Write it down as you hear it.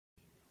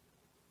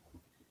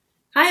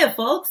Hiya,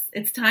 folks.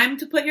 It's time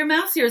to put your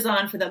mouse ears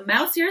on for the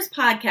Mouse Ears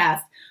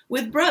Podcast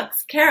with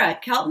Brooks, Kara,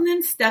 Kelton,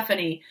 and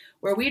Stephanie,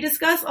 where we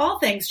discuss all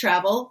things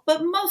travel,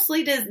 but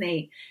mostly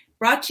Disney.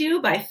 Brought to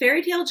you by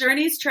Fairy Tale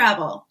Journeys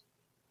Travel.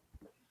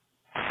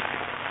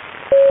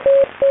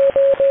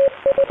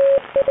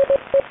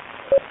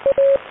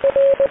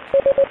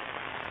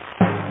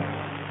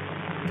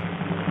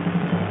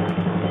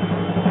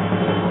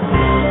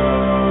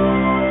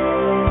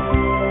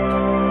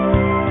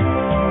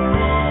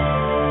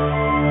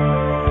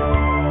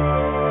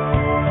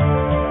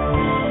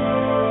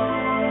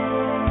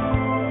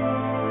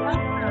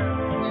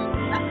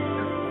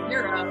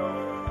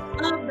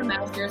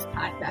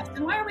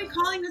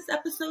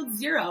 Episode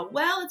 0.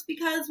 Well, it's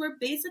because we're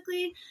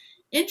basically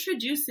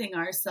introducing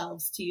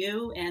ourselves to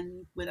you,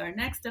 and with our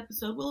next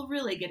episode, we'll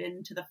really get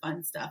into the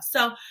fun stuff.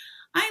 So,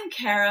 I'm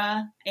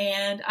Kara,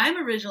 and I'm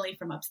originally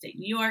from upstate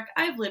New York.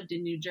 I've lived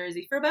in New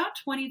Jersey for about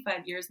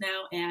 25 years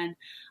now, and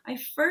I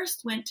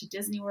first went to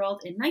Disney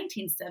World in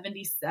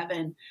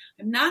 1977.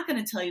 I'm not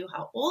going to tell you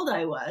how old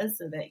I was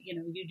so that,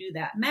 you do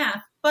that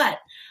math, but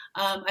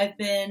I've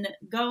been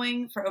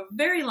going for a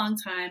very long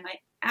time. I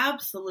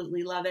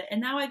absolutely love it. And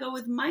now I go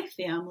with my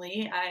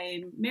family.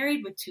 I'm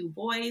married with 2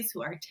 boys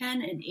who are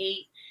 10 and 8,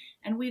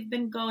 and we've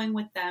been going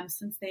with them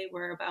since they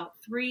were about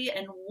 3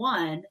 and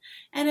 1.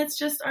 And it's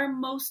just our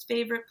most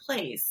favorite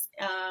place.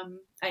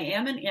 I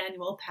am an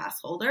annual pass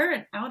holder,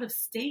 an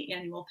out-of-state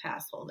annual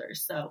pass holder.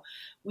 So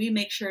we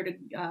make sure to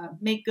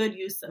make good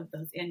use of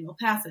those annual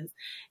passes.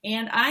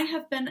 And I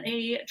have been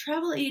a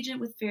travel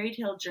agent with Fairy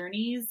Tale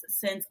Journeys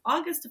since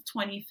August of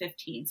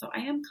 2015. So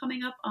I am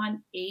coming up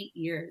on 8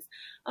 years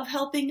of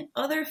helping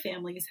other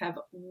families have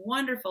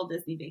wonderful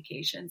Disney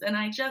vacations. And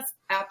I just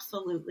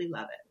absolutely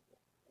love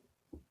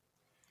it.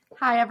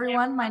 Hi,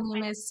 everyone. My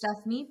name is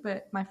Stephanie,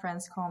 but my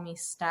friends call me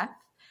Steph.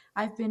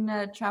 I've been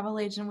a travel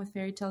agent with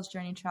Fairy Tales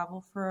Journey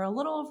Travel for a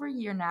little over a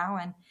year now,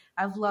 and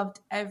I've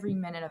loved every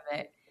minute of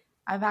it.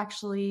 I've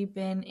actually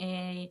been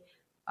a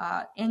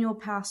annual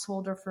pass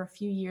holder for a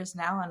few years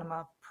now, and I'm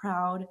a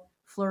proud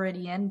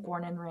Floridian,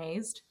 born and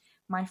raised.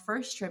 My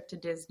first trip to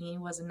Disney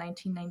was in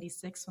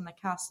 1996 when the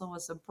castle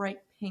was a bright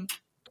pink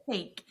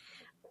cake.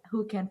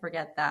 Who can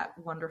forget that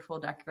wonderful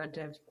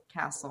decorative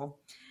castle?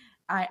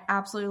 I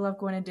absolutely love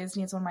going to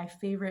Disney. It's one of my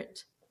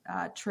favorite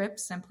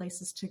trips and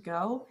places to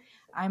go.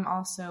 I'm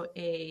also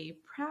a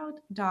proud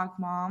dog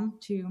mom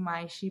to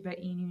my Shiba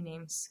Inu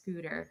named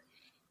Scooter.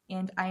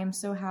 And I am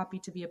so happy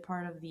to be a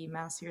part of the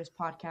Mouse Ears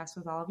podcast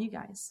with all of you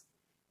guys.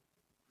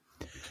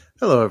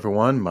 Hello,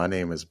 everyone. My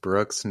name is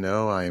Brooks.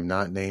 No, I am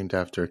not named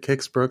after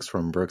Kix Brooks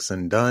from Brooks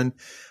and Dunn.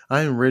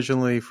 I am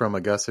originally from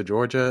Augusta,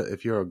 Georgia.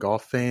 If you're a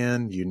golf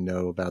fan, you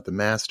know about the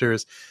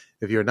Masters.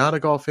 If you're not a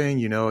golf fan,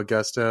 you know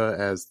Augusta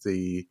as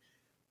the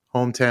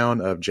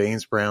hometown of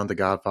James Brown, the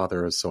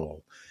Godfather of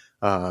Soul.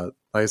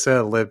 Like I said,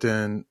 I lived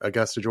in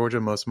Augusta,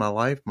 Georgia most of my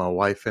life. My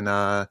wife and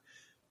I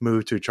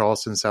moved to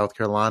Charleston, South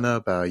Carolina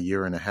about 1.5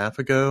 years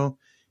ago.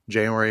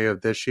 January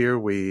of this year,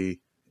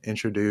 we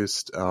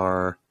introduced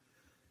our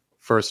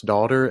first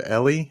daughter,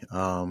 Ellie.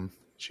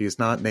 She's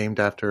not named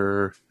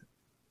after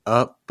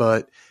Up,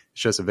 but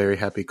it's just a very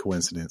happy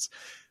coincidence.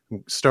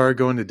 Started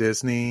going to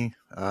Disney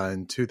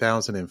in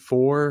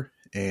 2004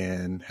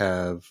 and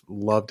have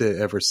loved it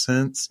ever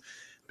since.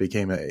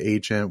 Became an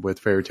agent with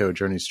Fairy Tale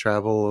Journeys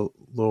Travel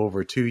a little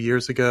over 2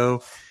 years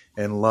ago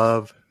and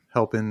love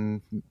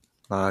helping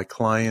my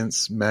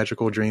clients'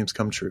 magical dreams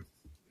come true.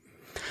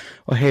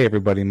 Well, hey,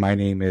 everybody. My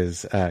name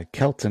is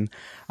Kelton.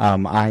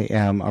 I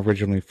am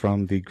originally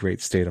from the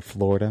great state of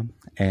Florida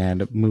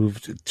and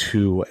moved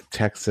to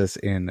Texas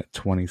in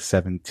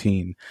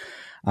 2017.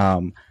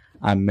 I'm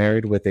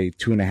married with a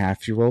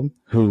 2.5-year-old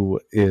who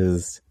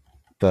is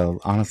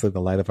honestly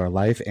the light of our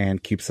life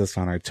and keeps us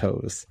on our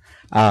toes.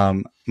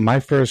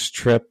 My first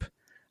trip,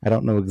 I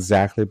don't know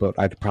exactly, but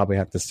I'd probably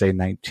have to say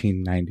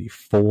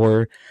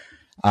 1994.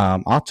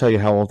 I'll tell you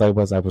how old I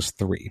was. I was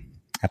 3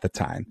 at the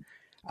time.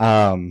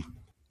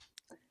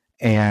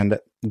 And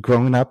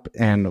growing up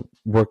and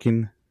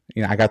working,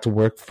 I got to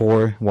work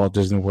for Walt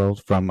Disney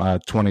World from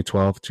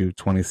 2012 to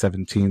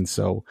 2017.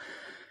 So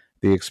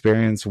the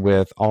experience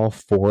with all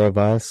 4 of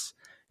us,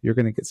 you're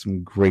going to get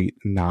some great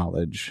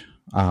knowledge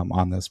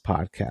on this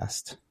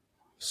podcast.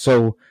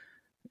 So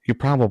you're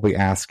probably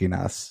asking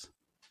us,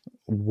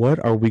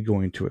 what are we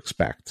going to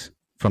expect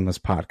from this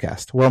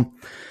podcast? Well,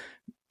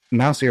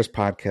 Mouse Ears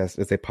Podcast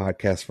is a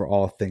podcast for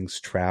all things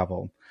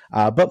travel,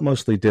 but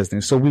mostly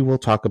Disney. So we will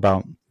talk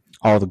about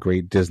all the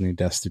great Disney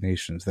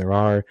destinations there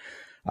are.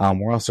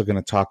 We're also going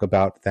to talk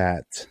about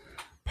that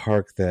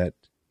park that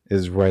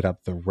is right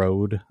up the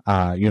road,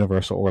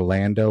 Universal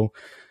Orlando.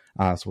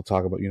 So we'll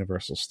talk about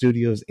Universal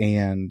Studios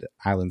and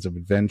Islands of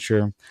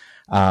Adventure.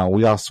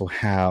 We also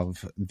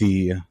have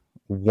the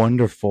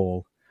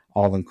wonderful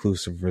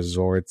all-inclusive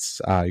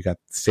resorts. You got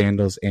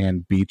sandals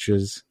and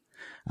beaches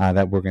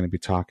that we're going to be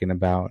talking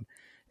about.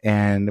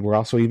 And we're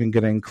also even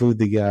going to include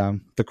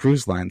the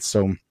cruise lines.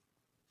 So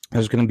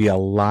there's going to be a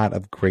lot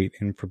of great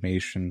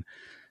information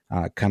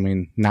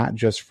coming, not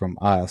just from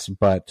us,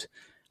 but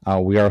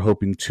We are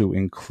hoping to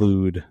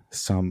include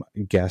some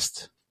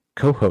guest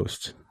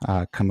co-hosts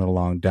coming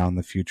along down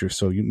the future.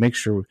 So you make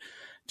sure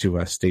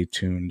to stay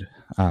tuned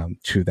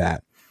to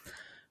that.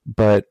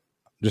 But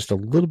just a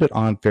little bit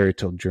on Fairy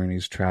Tale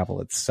Journeys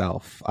Travel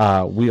itself.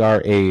 We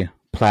are a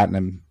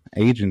platinum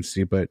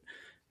agency, but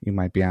you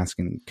might be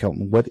asking,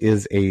 Kelton, what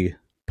is a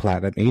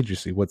platinum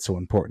agency? What's so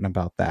important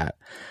about that?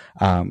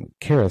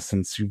 Kara,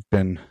 since you've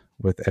been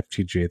with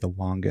FTJ the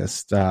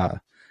longest, you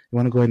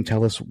want to go ahead and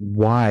tell us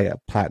why a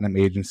platinum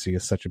agency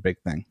is such a big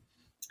thing?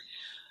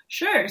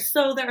 Sure.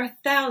 So there are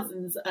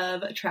thousands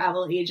of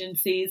travel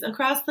agencies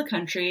across the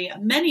country,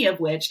 many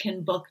of which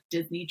can book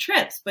Disney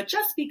trips. But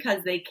just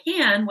because they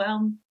can,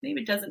 well,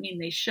 maybe it doesn't mean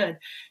they should.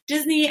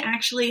 Disney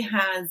actually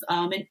has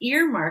an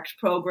earmarked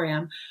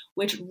program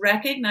which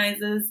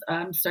recognizes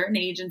certain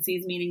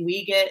agencies, meaning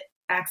we get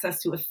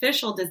access to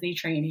official Disney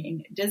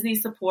training, Disney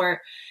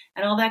support,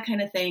 and all that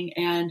kind of thing.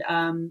 And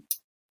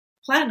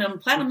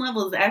Platinum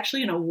level is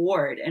actually an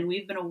award, and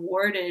we've been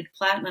awarded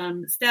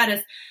platinum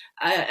status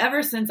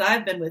ever since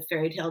I've been with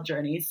Fairy Tale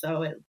Journeys,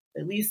 so at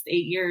least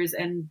 8 years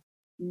and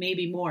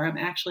maybe more. I'm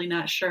actually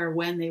not sure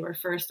when they were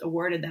first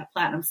awarded that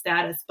platinum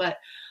status, but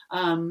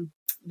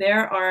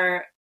there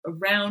are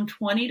around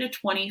 20 to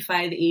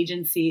 25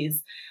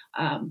 agencies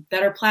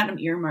that are platinum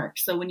earmarked.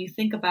 So when you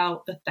think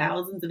about the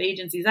thousands of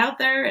agencies out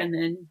there and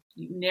then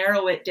you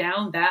narrow it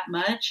down that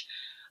much,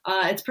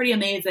 it's pretty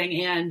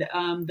amazing. And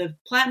the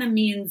platinum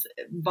means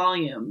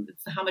volume.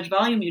 It's how much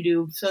volume you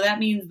do. So that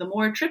means the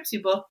more trips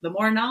you book, the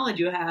more knowledge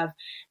you have.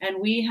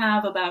 And we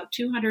have about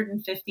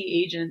 250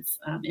 agents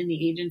in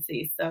the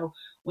agency. So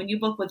when you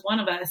book with one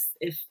of us,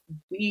 if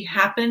we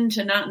happen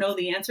to not know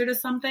the answer to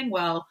something,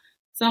 well,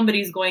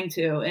 somebody's going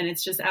to. And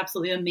it's just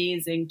absolutely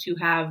amazing to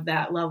have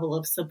that level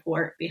of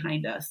support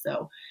behind us.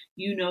 So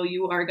you know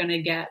you are going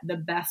to get the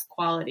best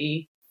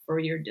quality for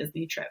your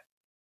Disney trip.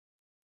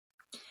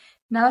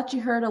 Now that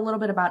you heard a little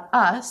bit about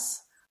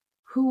us,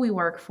 who we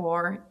work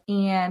for,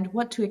 and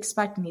what to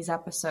expect in these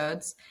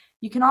episodes,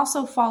 you can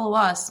also follow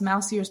us,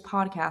 Mouse Ears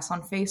Podcast,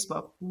 on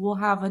Facebook. We'll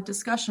have a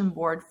discussion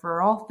board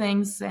for all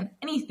things and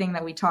anything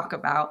that we talk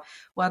about,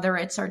 whether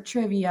it's our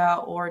trivia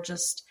or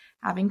just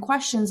having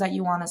questions that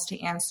you want us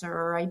to answer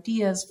or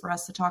ideas for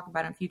us to talk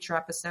about in future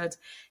episodes.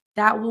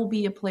 That will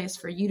be a place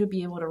for you to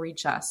be able to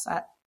reach us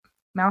at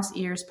Mouse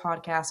Ears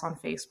Podcast on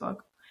Facebook.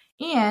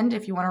 And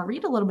if you want to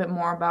read a little bit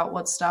more about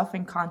what stuff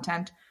and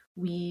content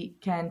we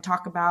can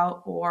talk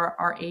about or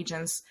our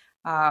agents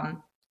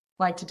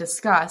like to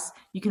discuss,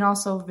 you can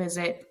also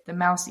visit the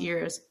Mouse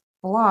Ears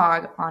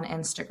blog on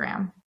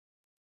Instagram.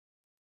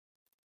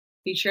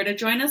 Be sure to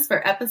join us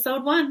for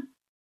episode 1.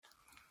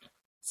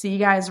 See you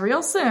guys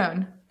real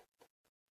soon.